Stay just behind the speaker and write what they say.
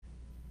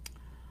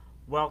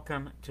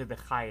Welcome to the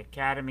Chai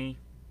Academy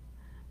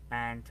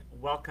and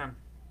welcome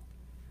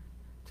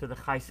to the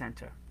Chai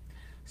Center.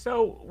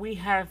 So, we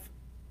have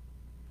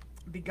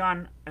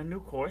begun a new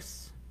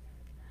course,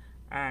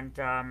 and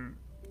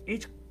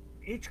each,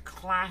 each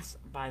class,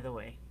 by the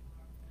way,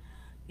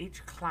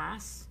 each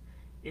class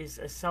is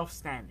a self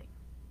standing.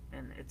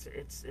 And it's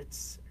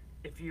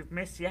if you've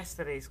missed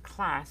yesterday's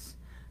class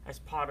as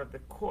part of the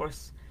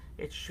course,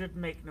 it should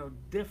make no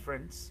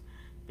difference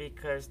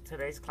because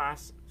today's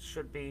class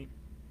should be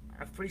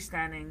a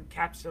freestanding,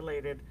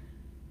 capsulated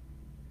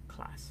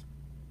class.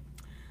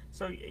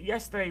 So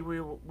yesterday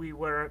we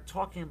were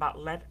talking about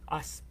let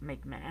us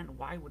make man.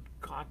 Why would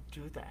God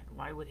do that?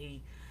 Why would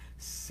He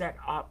set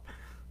up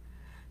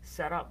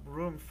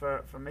room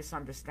for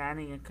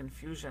misunderstanding and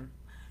confusion?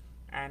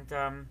 And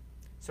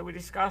so we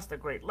discussed at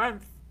great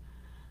length.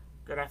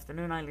 Good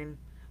afternoon, Eileen.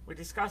 We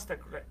discussed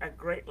at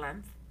great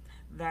length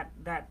that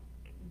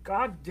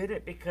God did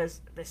it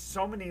because there's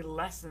so many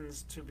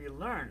lessons to be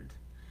learned.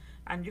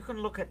 And you can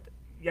look at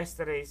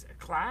yesterday's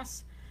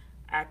class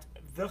at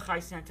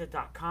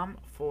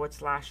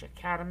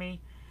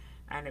thechaicenter.com/academy,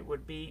 and it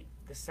would be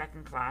the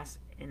second class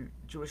in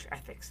Jewish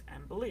ethics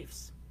and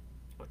beliefs,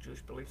 or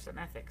Jewish beliefs and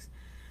ethics.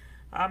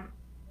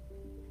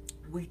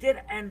 We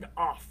did end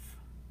off.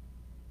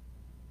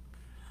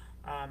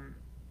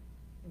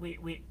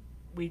 We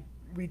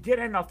did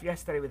end off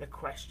yesterday with a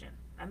question,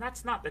 and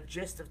that's not the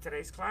gist of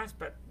today's class,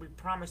 but we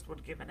promised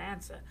would give an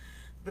answer.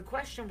 The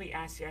question we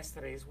asked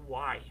yesterday is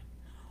why?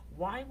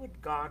 Why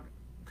would God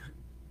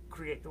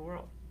create the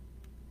world?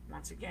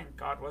 Once again,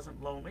 God wasn't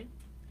lonely.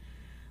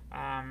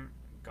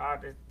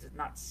 God did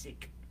not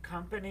seek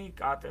company.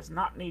 God does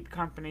not need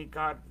company.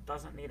 God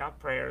doesn't need our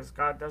prayers.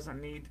 God doesn't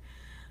need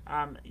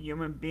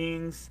human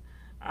beings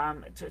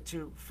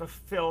to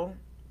fulfill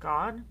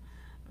God.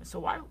 So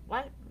why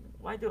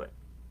do it?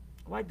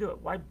 Why do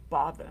it? Why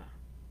bother?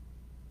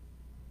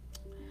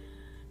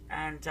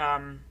 And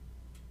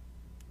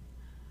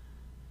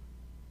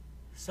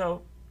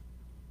so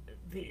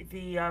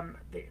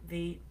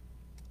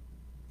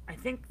I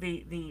think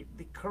the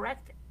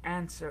correct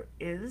answer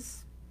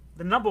is,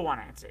 the number one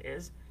answer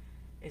is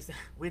that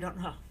we don't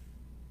know.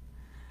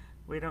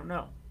 We don't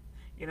know.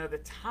 You know, the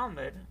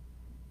Talmud,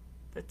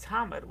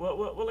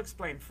 we'll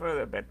explain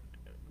further, but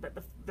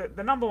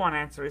the number one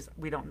answer is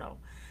we don't know.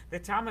 The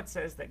Talmud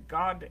says that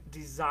God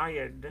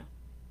desired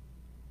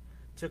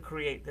to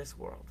create this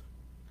world.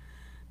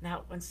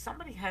 Now, when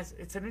somebody has,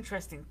 it's an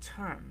interesting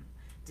term,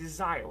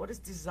 desire. What is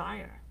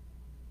desire?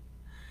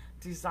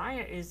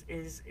 Desire is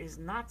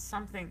not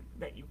something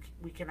that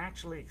we can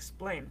actually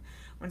explain.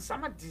 When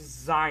someone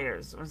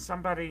desires, when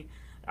somebody,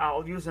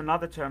 I'll use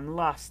another term,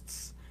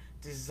 lusts,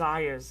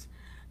 desires,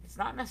 it's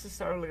not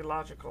necessarily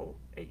logical.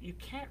 You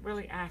can't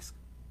ask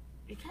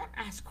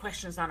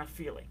questions on a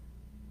feeling.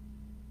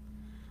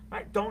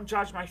 Right? Don't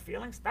judge my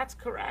feelings. That's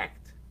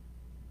correct.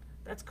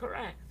 That's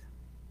correct.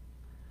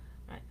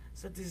 Right?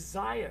 So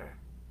desire,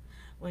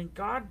 when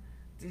God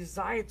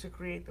desired to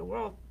create the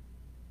world,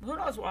 who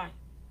knows why?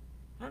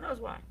 Who knows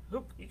why?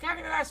 You can't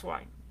even ask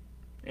why.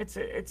 It's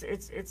a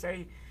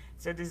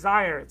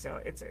desire. It's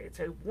a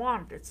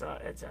want. It's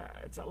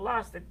a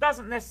lust. It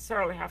doesn't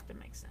necessarily have to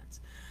make sense.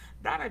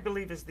 That, I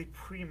believe, is the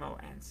primo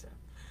answer.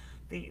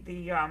 The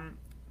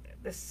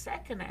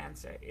second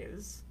answer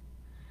is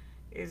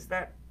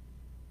that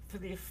for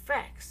the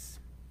effects,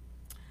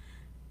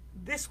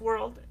 this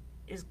world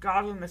is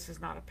godliness is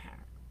not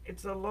apparent.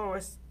 It's the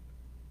lowest.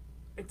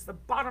 It's the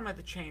bottom of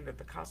the chain of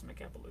the cosmic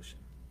evolution.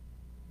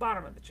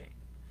 Bottom of the chain.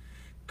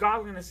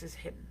 Godliness is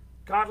hidden.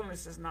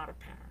 Godliness is not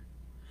apparent.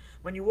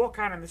 When you walk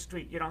out on the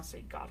street, you don't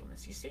see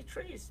godliness. You see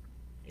trees.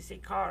 You see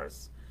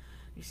cars.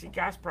 You see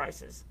gas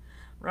prices,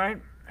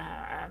 right?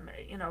 And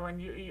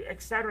you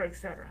et cetera, et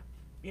cetera.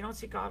 You don't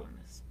see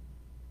godliness.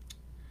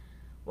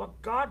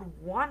 What God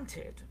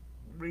wanted,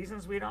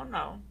 reasons we don't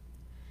know,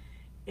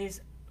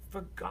 is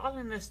for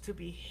godliness to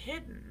be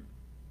hidden,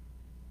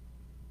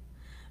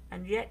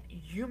 and yet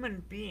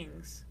human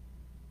beings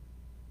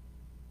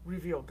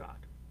reveal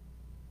God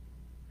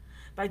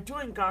by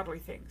doing godly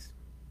things.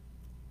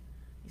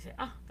 You say,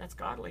 that's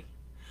godly.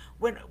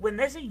 When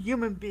there's a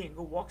human being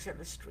who walks in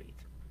the street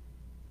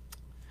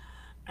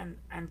and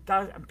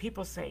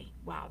people say,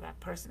 wow, that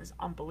person is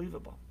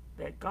unbelievable,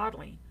 they're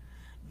godly,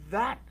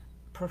 that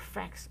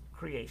perfects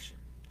creation.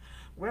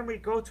 When we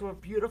go to a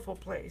beautiful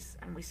place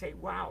and we say,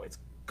 wow, it's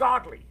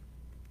godly,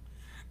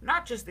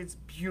 not just it's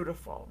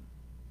beautiful,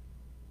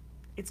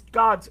 it's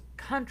God's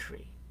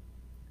country,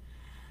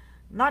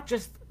 not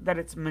just that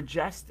it's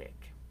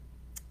majestic,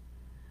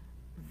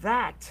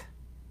 that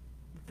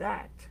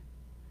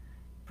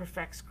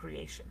perfects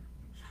creation.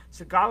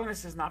 So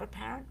godliness is not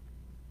apparent,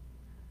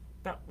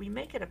 but we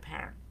make it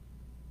apparent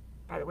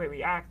by the way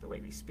we act, the way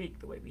we speak,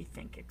 the way we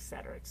think,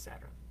 etc.,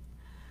 etc.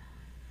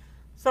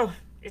 So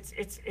it's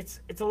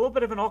a little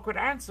bit of an awkward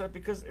answer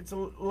because it's a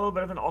little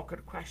bit of an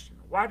awkward question.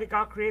 Why did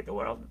God create the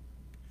world?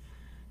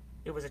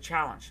 It was a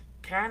challenge.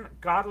 Can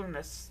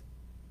godliness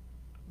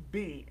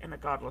be in a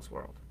godless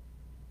world?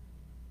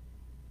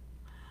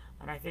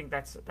 And I think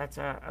that's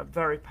a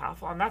very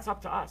powerful, and that's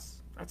up to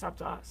us. That's up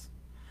to us.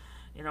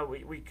 You know,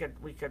 we could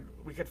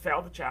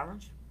fail the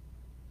challenge,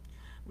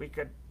 we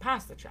could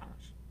pass the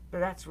challenge, but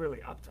that's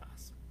really up to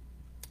us.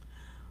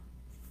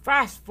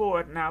 Fast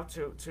forward now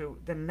to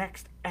the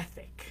next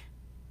ethic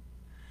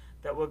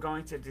that we're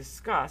going to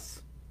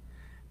discuss,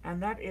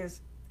 and that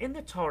is in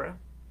the Torah,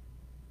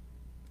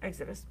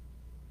 Exodus.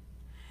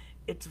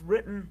 It's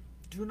written,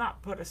 "Do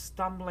not put a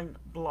stumbling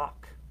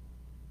block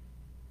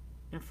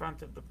in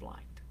front of the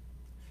blind."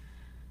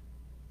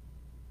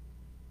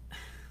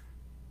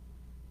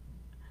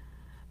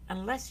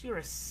 Unless you're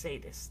a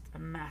sadist, a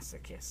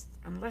masochist,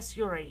 unless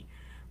you're a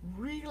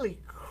really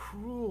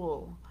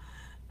cruel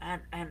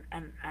and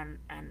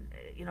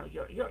you know,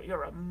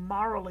 you're a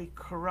morally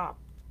corrupt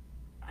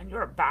and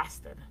you're a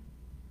bastard.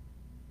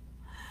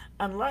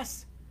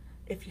 Unless,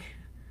 if you,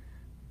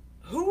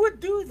 who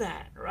would do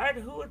that, right?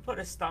 Who would put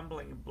a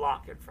stumbling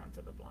block in front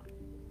of the blind?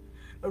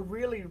 A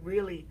really,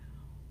 really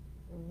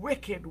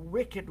wicked,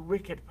 wicked,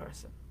 wicked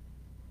person.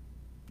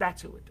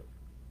 That's who would do it.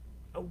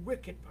 A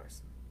wicked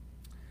person.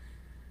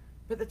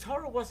 But the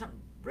Torah wasn't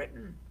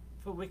written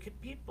for wicked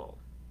people.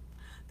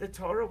 The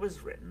Torah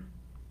was written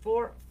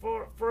for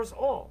us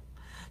all.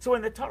 So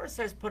when the Torah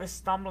says put a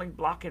stumbling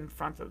block in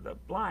front of the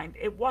blind,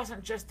 it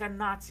wasn't just to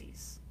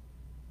Nazis.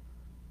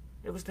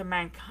 It was to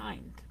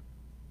mankind.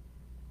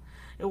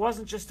 It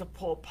wasn't just to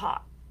Pol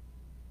Pot,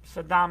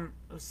 Saddam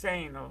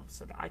Hussein, or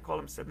I call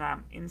him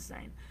Saddam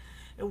Insane.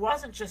 It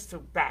wasn't just to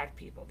bad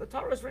people. The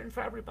Torah is written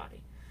for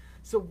everybody.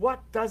 So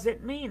what does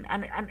it mean?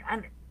 And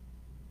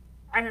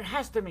it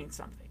has to mean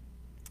something.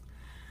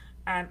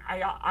 And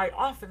I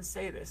often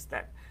say this,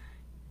 that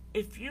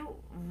if you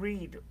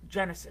read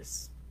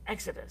Genesis,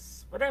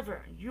 Exodus,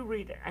 whatever, you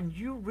read it, and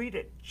you read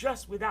it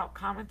just without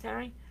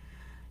commentary,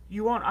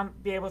 you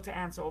won't be able to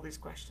answer all these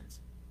questions.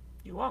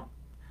 You won't.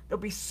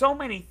 There'll be so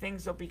many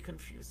things that'll be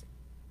confusing.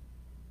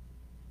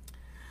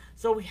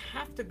 So we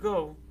have to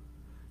go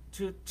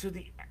to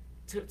the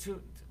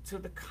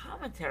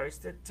commentaries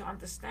to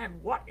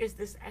understand what is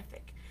this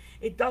ethic.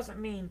 It doesn't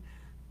mean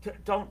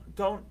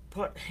don't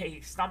put a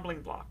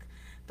stumbling block.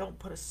 Don't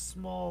put a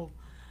small,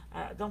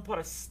 don't put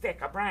a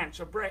stick, a branch,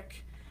 a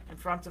brick in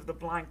front of the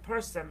blind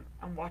person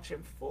and watch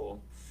him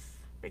fall,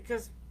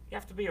 because you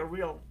have to be a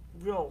real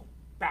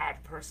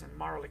bad person,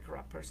 morally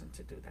corrupt person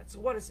to do that. So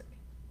what does it mean?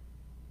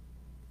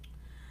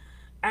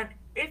 And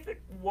if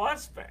it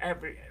was for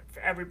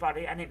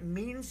everybody, and it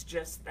means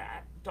just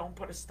that, don't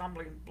put a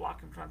stumbling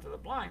block in front of the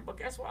blind. But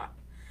guess what?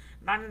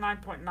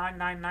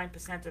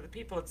 99.999% of the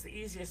people, it's the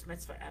easiest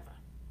mitzvah ever.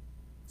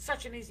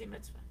 Such an easy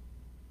mitzvah.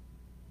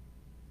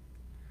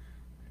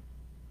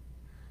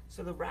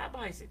 So the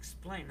rabbis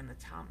explain in the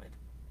Talmud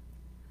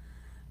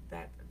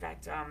that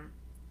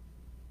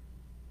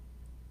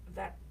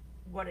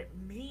what it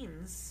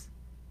means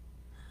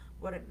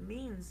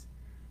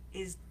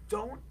is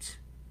don't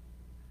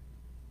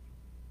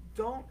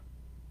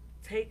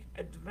take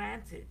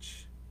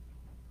advantage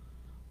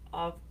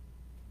of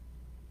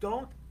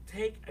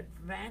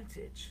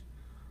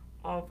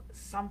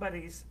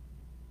somebody's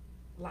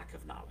lack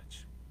of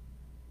knowledge.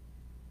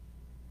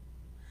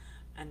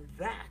 And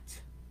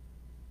that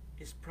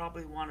is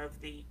probably one of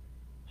the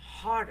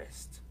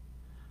hardest,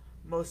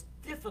 most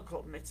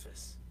difficult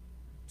mitzvahs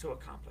to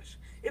accomplish.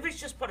 If it's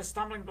just put a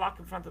stumbling block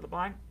in front of the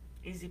blind,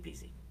 easy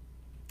peasy.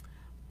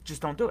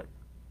 Just don't do it.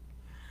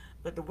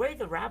 But the way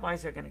the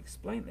rabbis are going to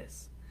explain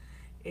this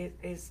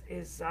is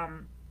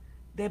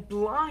they're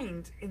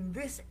blind in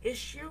this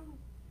issue.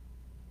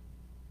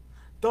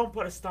 Don't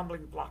put a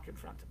stumbling block in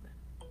front of them.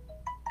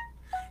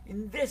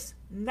 In this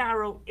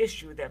narrow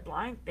issue, they're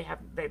blind.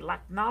 They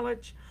lack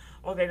knowledge,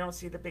 or they don't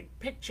see the big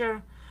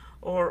picture,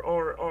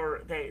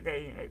 or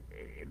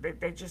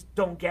they just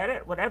don't get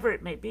it. Whatever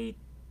it may be,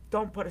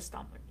 don't put a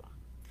stumbling block.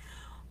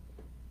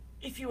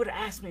 If you would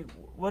ask me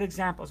what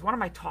examples, what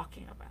am I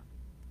talking about?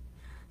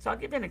 So I'll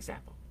give you an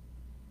example.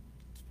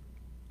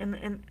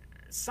 In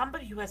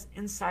somebody who has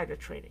insider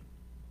trading,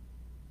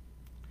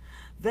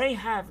 they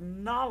have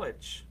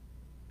knowledge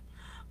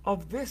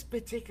of this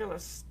particular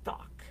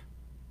stock,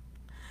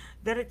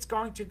 that it's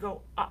going to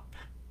go up,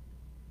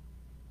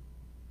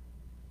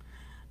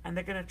 and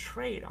they're going to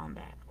trade on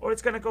that, or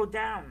it's going to go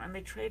down and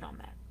they trade on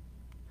that.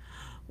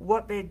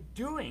 What they're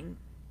doing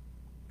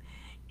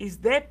is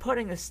they're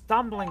putting a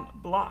stumbling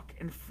block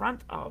in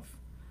front of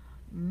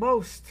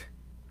most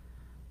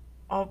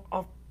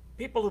of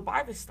people who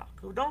buy this stock,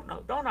 who don't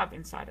have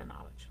insider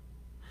knowledge.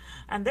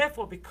 And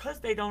therefore, because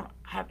they don't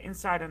have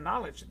insider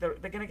knowledge, they're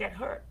going to get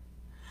hurt.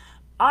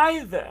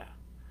 Either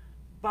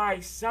by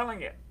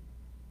selling it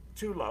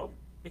too low,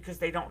 because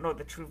they don't know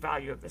the true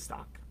value of the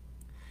stock,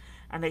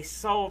 and they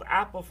sold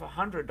Apple for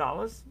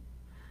 $100,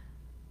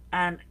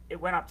 and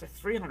it went up to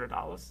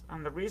 $300.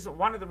 And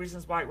one of the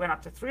reasons why it went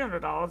up to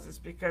 $300 is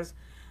because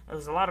there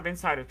was a lot of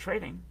insider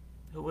trading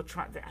who were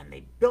trying to, and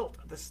they built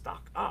the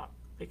stock up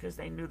because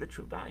they knew the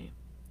true value.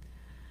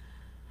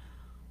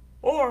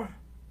 Or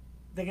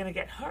they're going to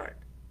get hurt.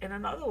 And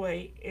another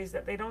way is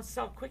that they don't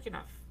sell quick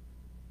enough,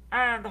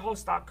 and the whole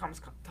stock comes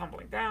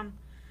tumbling down,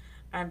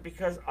 and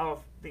because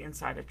of the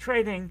insider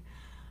trading,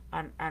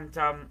 and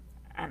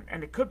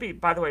it could be,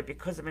 by the way,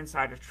 because of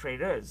insider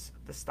traders,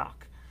 the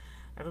stock.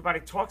 Everybody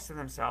talks to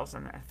themselves,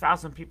 and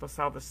 1,000 people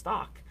sell the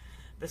stock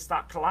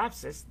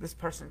collapses, this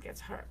person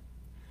gets hurt.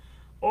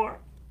 Or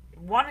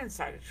one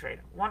inside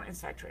trader,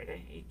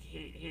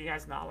 he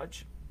has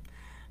knowledge,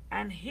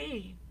 and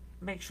he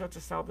makes sure to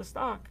sell the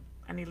stock,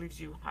 and he leaves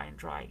you high and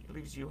dry, he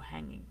leaves you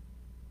hanging.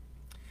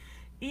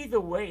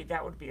 Either way,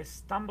 that would be a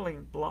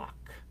stumbling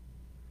block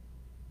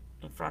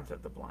in front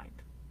of the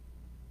blind.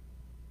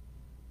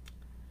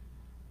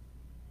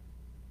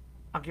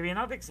 I'll give you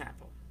another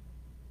example.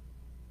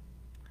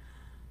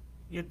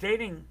 You're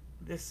dating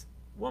this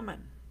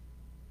woman,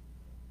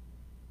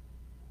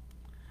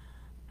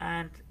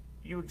 and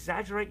you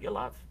exaggerate your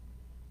love.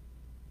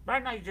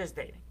 Right now, you're just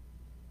dating.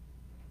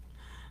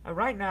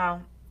 Right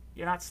now,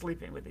 you're not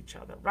sleeping with each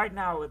other. Right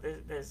now,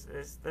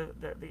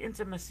 the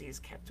intimacy is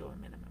kept to a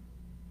minimum.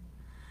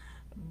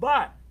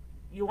 But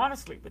you want to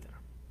sleep with her.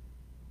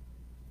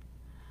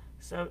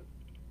 So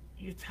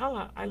you tell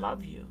her, I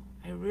love you.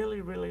 I really,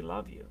 really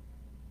love you.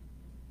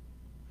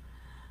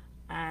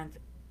 And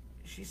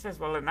she says,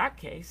 well, in that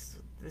case,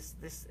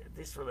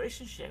 this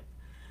relationship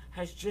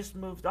has just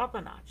moved up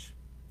a notch.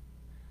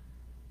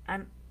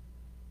 And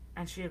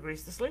she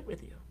agrees to sleep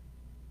with you.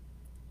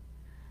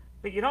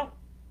 But you don't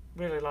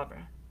really love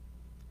her.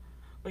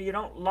 Or you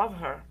don't love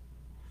her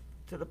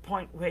to the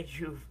point where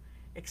you've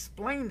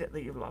explained it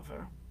that you love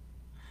her.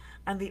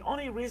 And the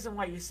only reason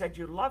why you said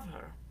you love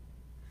her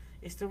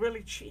is to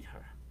really cheat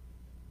her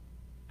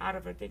out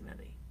of her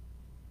dignity.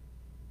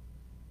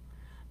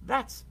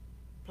 That's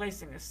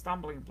placing a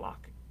stumbling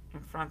block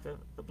in front of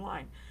the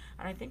blind.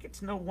 And I think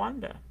it's no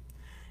wonder.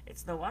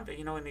 It's no wonder,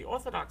 in the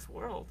Orthodox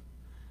world,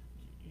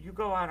 you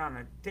go out on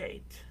a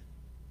date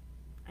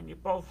and you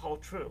both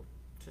hold true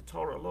to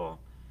Torah law.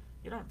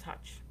 You don't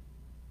touch.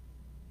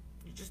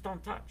 You just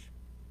don't touch.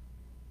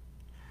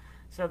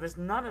 So there's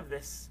none of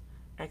this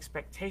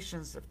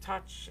expectations of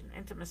touch and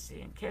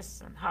intimacy and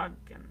kiss and hug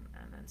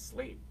and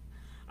sleep.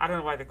 I don't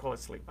know why they call it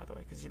sleep, by the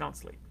way, because you don't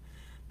sleep.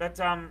 But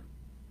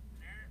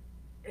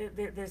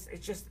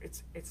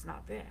it's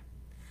not there.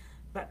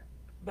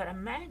 But a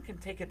man can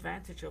take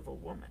advantage of a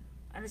woman,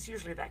 and it's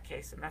usually that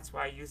case, and that's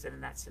why I use it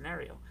in that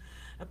scenario.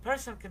 A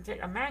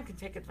man can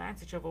take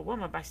advantage of a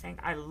woman by saying,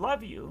 I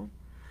love you,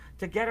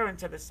 to get her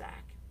into the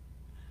sack,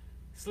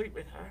 sleep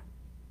with her,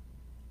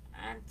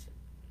 and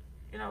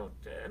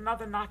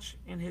another notch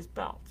in his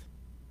belt.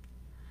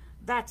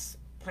 That's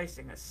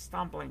placing a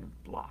stumbling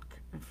block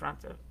in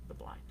front of the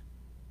blind.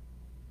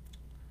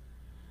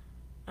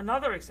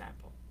 Another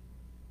example,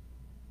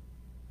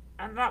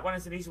 and that one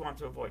is an easy one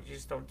to avoid, you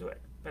just don't do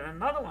it. But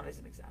another one is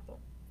an example,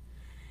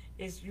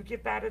 is you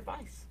give bad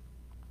advice.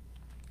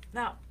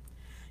 Now,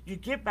 you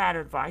give bad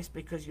advice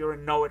because you're a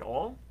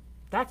know-it-all.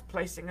 That's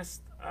placing a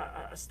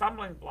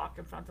stumbling block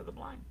in front of the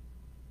blind.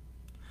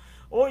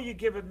 Or you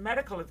give a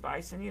medical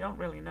advice and you don't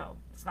really know.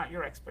 It's not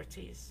your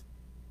expertise.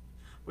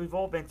 We've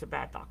all been to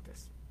bad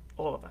doctors,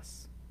 all of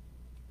us.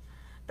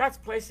 That's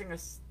placing a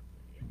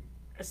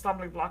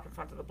stumbling block in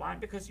front of the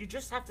blind, because you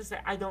just have to say,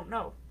 I don't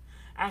know.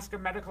 Ask a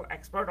medical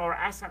expert or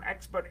ask an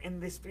expert in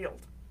this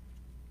field.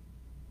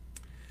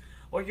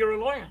 Or you're a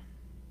lawyer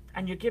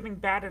and you're giving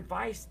bad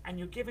advice, and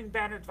you're giving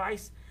bad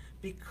advice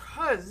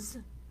because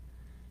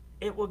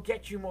it will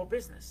get you more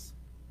business.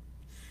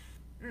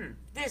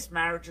 This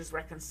marriage is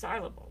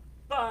reconcilable.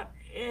 But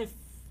if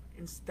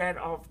instead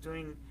of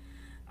doing,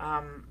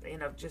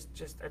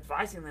 just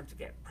advising them to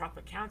get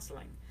proper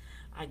counseling,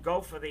 I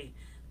go for the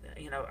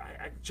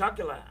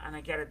jugular and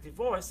I get a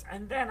divorce,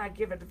 and then I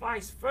give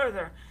advice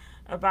further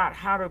about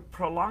how to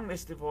prolong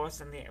this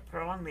divorce and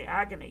prolong the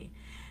agony.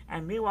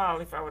 And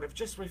meanwhile, if I would have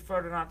just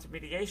referred it on to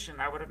mediation,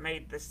 I would have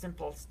made the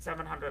simple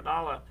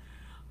 $700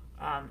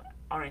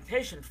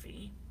 orientation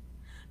fee.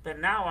 But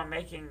now I'm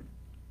making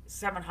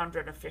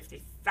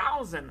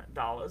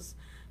 $750,000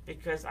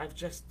 because I've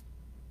just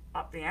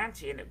upped the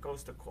ante and it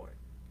goes to court.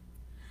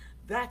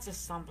 That's a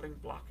stumbling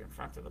block in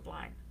front of the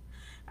blind.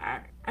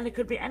 And it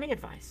could be any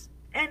advice,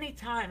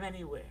 anytime,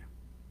 anywhere.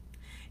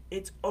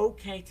 It's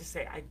okay to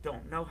say, I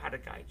don't know how to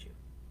guide you.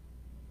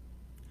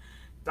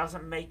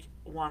 Doesn't make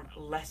one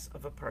less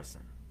of a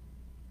person.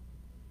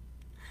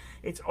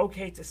 It's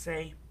okay to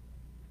say,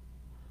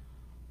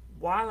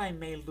 while I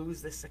may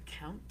lose this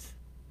account,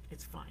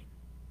 it's fine.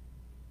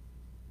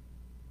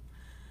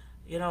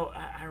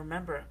 I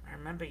remember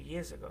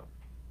years ago,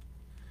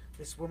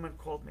 this woman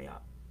called me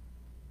up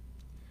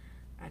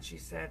and she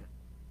said,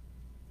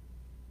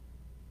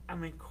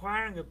 I'm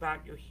inquiring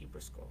about your Hebrew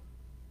school.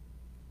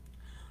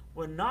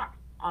 We're not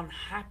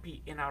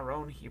unhappy in our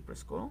own Hebrew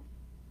school,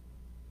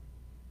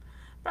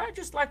 but I'd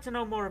just like to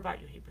know more about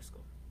your Hebrew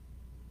school.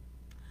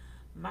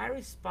 My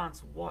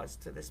response was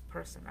to this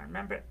person, I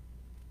remember it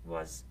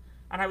was,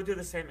 and I would do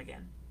the same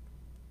again.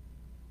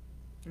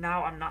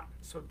 Now I'm not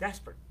so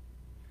desperate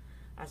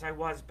as I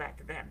was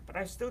back then, but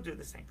I still do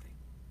the same thing.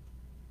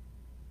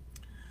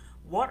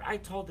 What I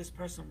told this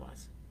person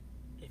was,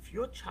 if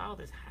your child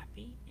is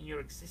happy in your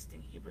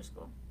existing Hebrew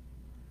school,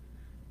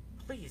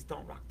 please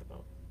don't rock the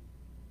boat.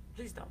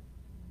 Please don't.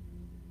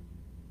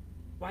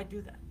 Why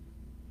do that?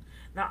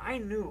 Now, I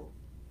knew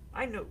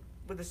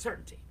with a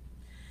certainty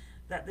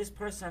that this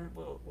person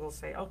will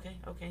say, okay,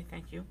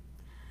 thank you.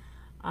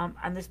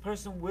 And this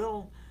person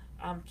will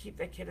keep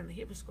their kid in the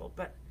Hebrew school,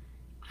 but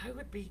I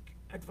would be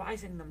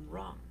advising them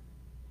wrong.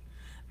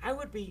 I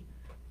would be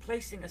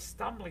placing a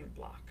stumbling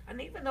block.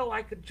 And even though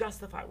I could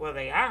justify, well,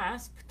 they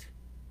asked,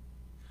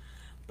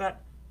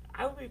 but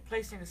I would be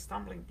placing a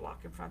stumbling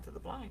block in front of the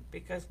blind,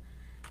 because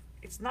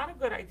it's not a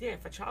good idea.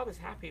 If a child is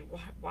happy,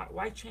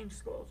 why change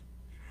schools?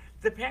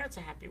 If the parents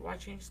are happy, why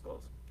change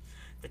schools?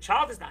 If the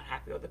child is not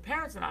happy or the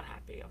parents are not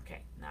happy,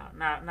 okay,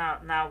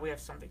 now we have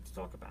something to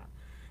talk about.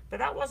 But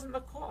that wasn't the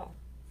call.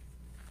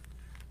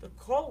 The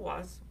call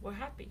was, we're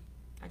happy.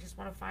 I just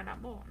want to find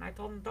out more. And I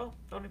told them,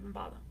 don't even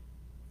bother.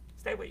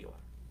 Stay where you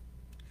are.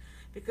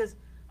 Because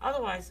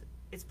otherwise,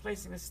 it's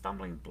placing a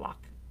stumbling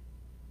block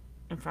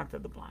in front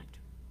of the blind.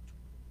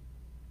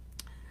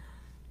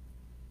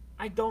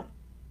 I don't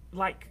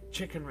like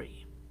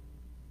chickenry.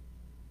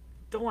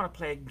 Don't want to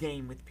play a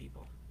game with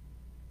people.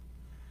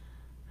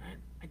 Right?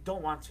 I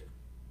don't want to.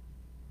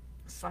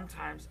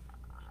 Sometimes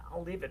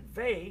I'll leave it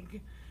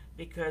vague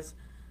because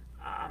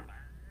I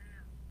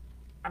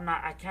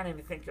can't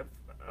even think of.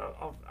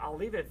 I'll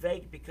leave it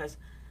vague because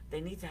they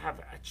need to have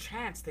a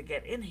chance to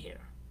get in here.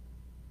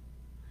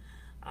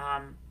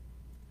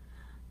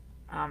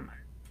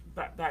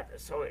 But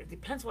so it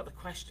depends what the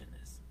question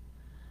is.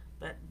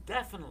 But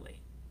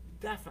definitely,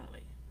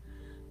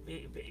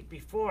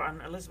 before,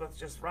 and Elizabeth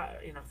just,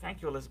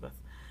 thank you,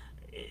 Elizabeth.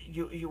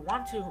 You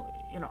want to,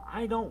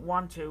 I don't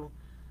want to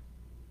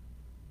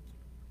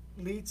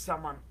lead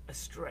someone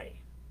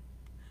astray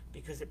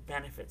because it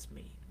benefits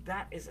me.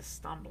 That is a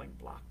stumbling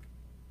block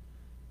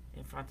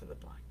in front of the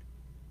blind.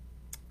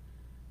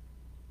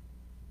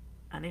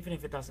 And even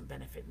if it doesn't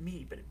benefit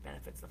me, but it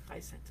benefits the Chai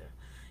Center,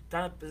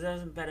 it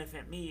doesn't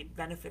benefit me, it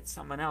benefits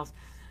someone else.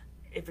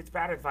 If it's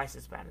bad advice,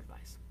 it's bad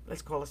advice.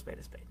 Let's call a spade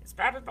a spade. It's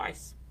bad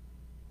advice.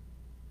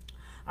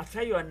 I'll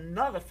tell you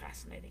another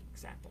fascinating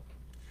example.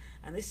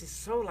 And this is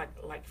so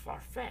like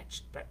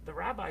far-fetched, but the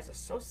rabbis are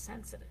so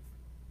sensitive.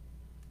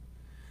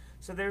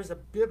 So there's a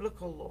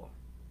biblical law.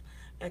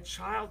 A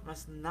child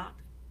must not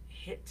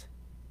hit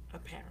a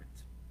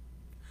parent.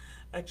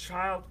 A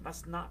child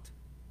must not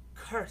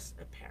curse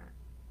a parent.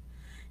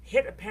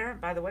 Hit a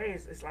parent, by the way,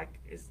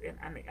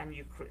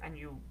 and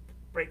you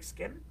break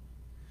skin.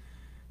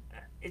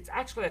 It's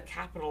actually a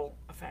capital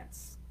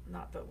offense.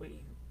 Not that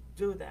we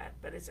do that,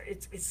 but it's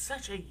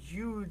such a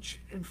huge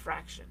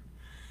infraction.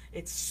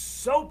 It's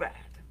so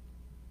bad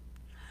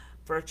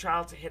for a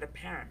child to hit a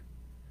parent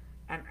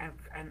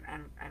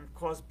and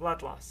cause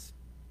blood loss.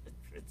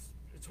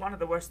 It's one of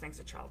the worst things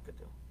a child could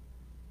do.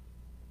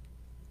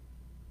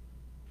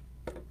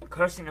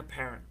 Cursing a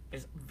parent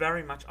is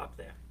very much up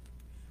there.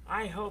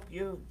 I hope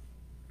you.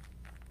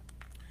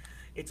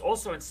 It's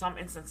also, in some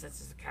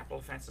instances, a capital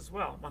offense as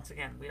well. Once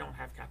again, we don't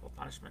have capital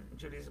punishment in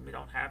Judaism. We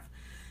don't have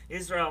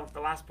Israel.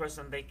 The last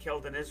person they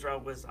killed in Israel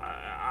was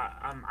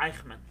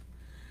Eichmann,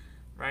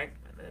 right?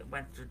 They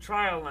went through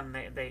trial and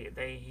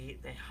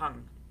they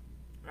hung,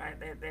 right?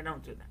 They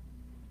don't do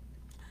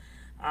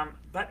that.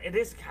 But it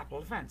is a capital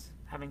offense.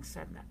 Having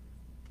said that,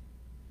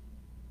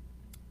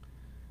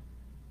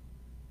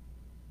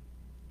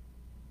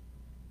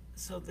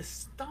 so the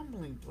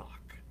stumbling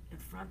block in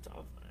front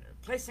of,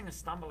 placing a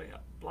stumbling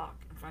block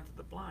in front of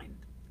the blind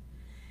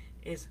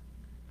is,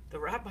 the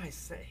rabbis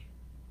say,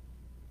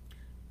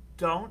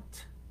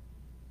 don't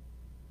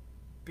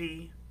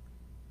be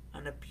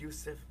an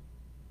abusive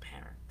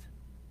parent.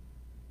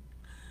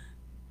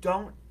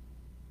 Don't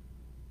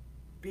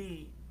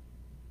be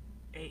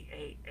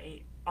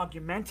a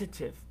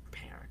argumentative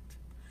parent.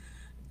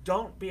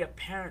 Don't be a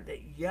parent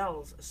that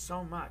yells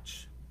so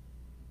much.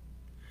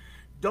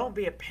 Don't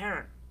be a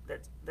parent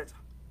that's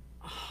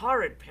a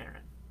horrid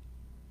parent,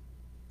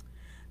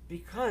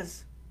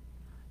 because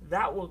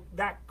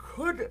that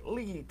could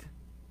lead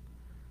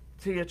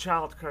to your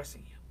child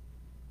cursing you,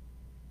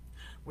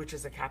 which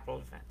is a capital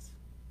offense.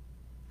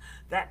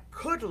 That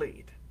could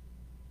lead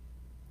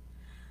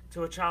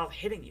to a child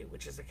hitting you,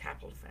 which is a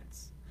capital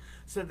offense.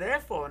 So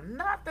therefore,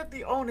 not that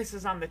the onus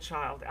is on the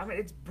child. I mean,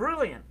 it's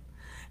brilliant.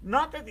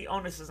 Not that the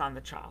onus is on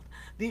the child.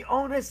 The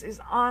onus is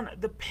on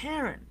the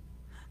parent.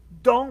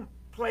 Don't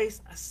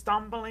place a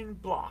stumbling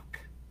block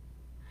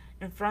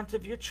in front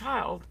of your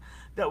child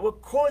that will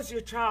cause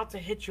your child to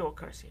hit you or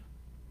curse you.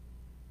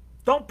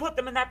 Don't put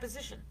them in that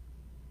position.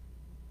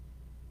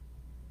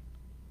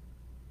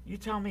 You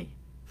tell me.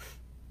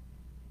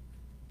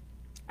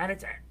 And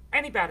it's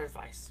any bad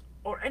advice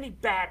or any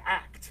bad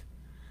act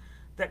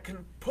that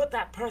can put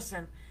that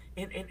person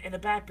in a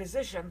bad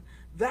position,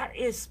 that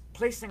is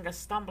placing a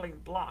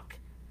stumbling block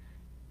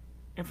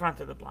in front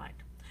of the blind.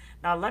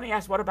 Now, let me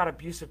ask, what about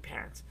abusive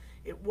parents?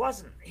 It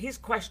wasn't, his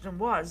question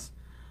was,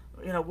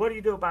 what do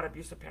you do about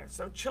abusive parents?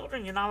 So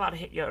children, you're not allowed to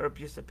hit your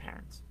abusive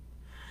parents.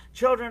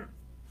 Children,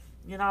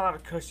 you're not allowed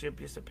to curse your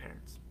abusive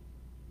parents,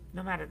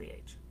 no matter the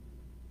age.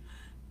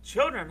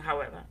 Children,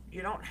 however,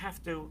 you don't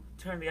have to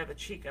turn the other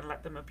cheek and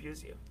let them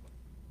abuse you.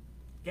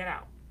 Get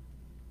out.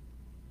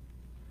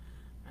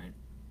 Right?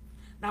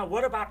 Now,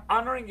 what about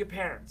honoring your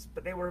parents,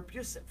 but they were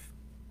abusive?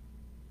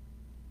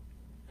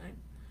 Right?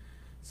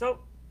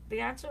 So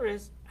the answer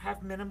is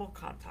have minimal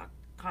contact.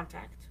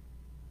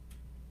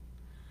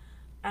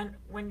 And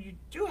when you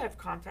do have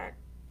contact,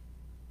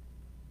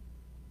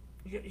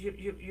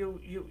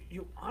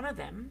 you honor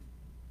them,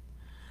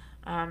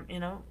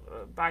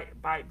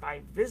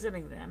 by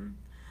visiting them.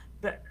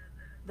 But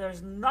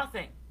there's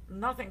nothing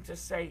to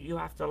say you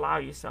have to allow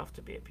yourself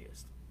to be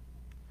abused,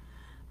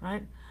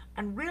 right?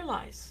 And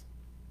realize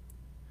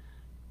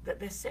that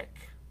they're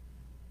sick,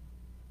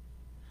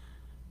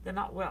 they're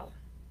not well,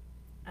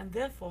 and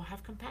therefore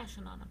have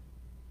compassion on them,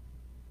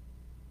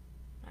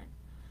 right?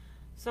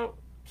 So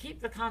keep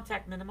the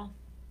contact minimal,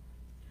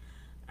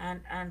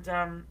 and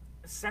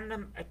send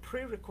them a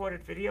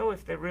pre-recorded video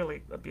if they're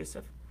really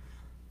abusive,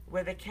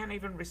 where they can't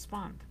even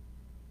respond.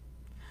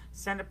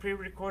 Send a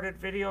pre-recorded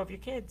video of your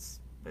kids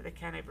where they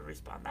can't even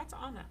respond. That's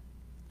honor,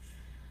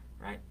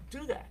 right?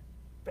 Do that,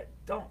 but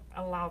don't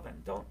allow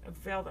them, don't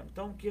avail them,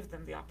 don't give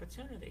them the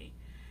opportunity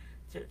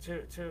to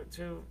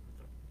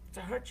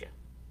hurt you.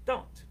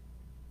 Don't.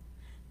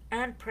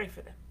 And pray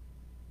for them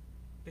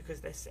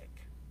because they're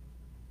sick.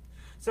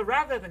 So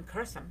rather than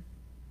curse them,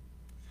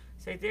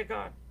 say, dear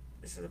God,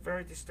 this is a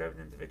very disturbed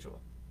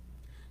individual.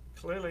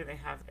 Clearly they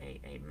have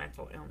a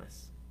mental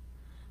illness.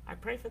 I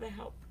pray for their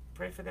help,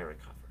 pray for their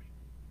recovery.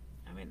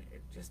 I mean,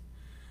 it just,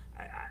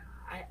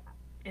 I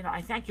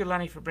thank you,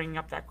 Lenny, for bringing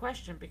up that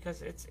question,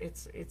 because it's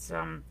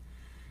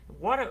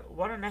what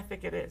an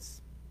ethic it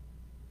is.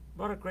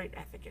 What a great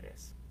ethic it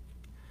is.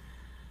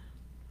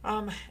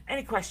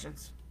 Any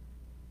questions?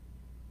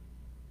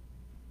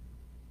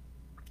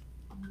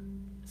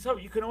 So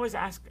you can always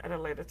ask at a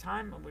later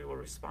time, and we will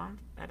respond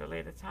at a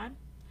later time.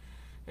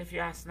 If you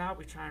ask now,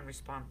 we try and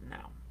respond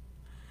now.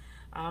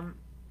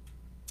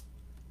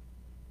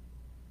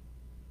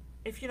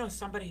 If you know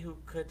somebody who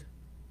could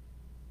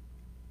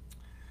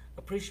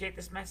appreciate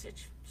this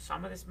message,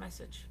 some of this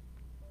message,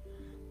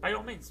 by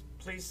all means,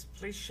 please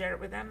share it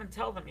with them and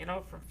tell them,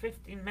 from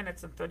 15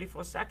 minutes and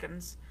 34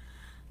 seconds,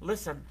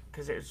 listen,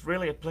 because it's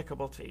really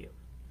applicable to you.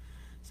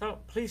 So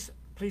please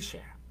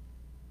share.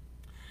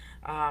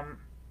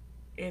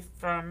 If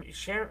you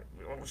share,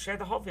 we'll share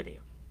the whole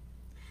video.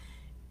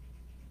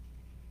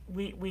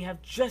 We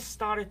have just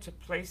started to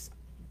place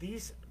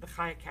the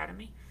Chai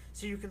Academy,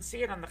 so you can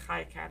see it on the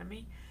Chai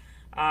Academy,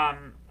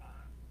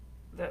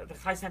 the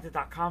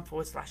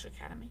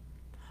ChaiCenter.com/academy,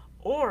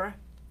 or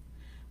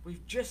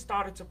we've just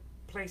started to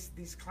place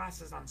these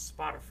classes on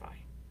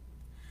Spotify,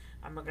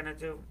 and we're going to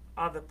do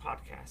other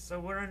podcasts. So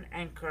we're in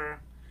Anchor,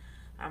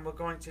 and we're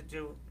going to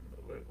do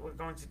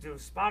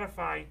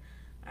Spotify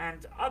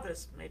and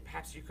others. Maybe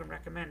perhaps you can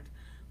recommend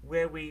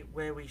where we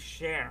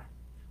share.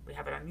 We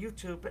have it on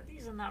YouTube, but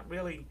these are not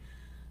really.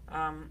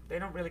 They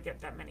don't really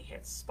get that many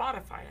hits.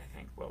 Spotify, I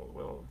think,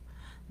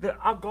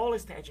 our goal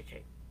is to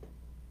educate.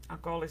 Our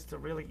goal is to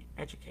really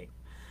educate.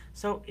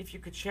 So if you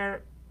could share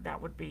it,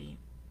 that would be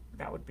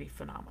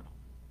phenomenal.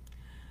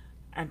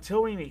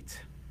 Until we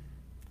meet,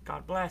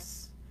 God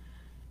bless.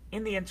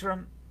 In the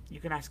interim,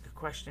 you can ask a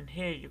question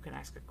here. You can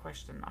ask a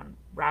question on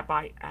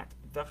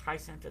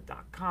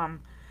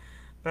rabbi@thechaicenter.com.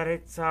 But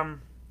it's, I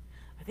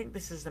think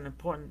this is an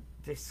important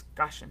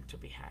discussion to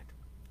be had.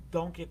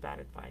 Don't give bad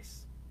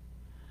advice.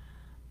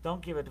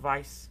 Don't give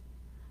advice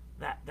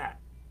that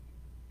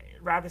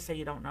rather say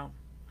you don't know,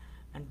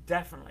 and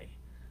definitely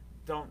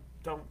don't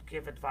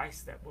give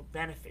advice that will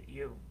benefit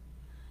you.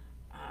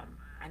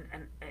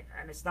 And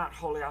it's not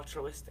wholly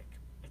altruistic.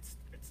 It's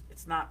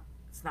not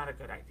a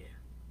good idea.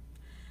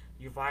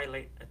 You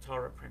violate a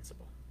Torah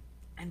principle,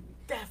 and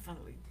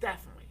definitely,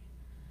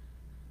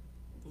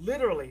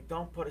 literally,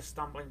 don't put a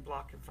stumbling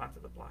block in front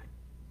of the blind.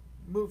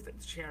 Move the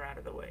chair out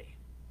of the way.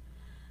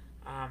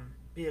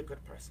 Be a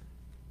good person.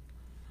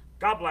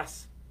 God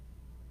bless.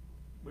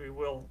 We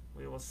will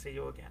see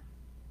you again.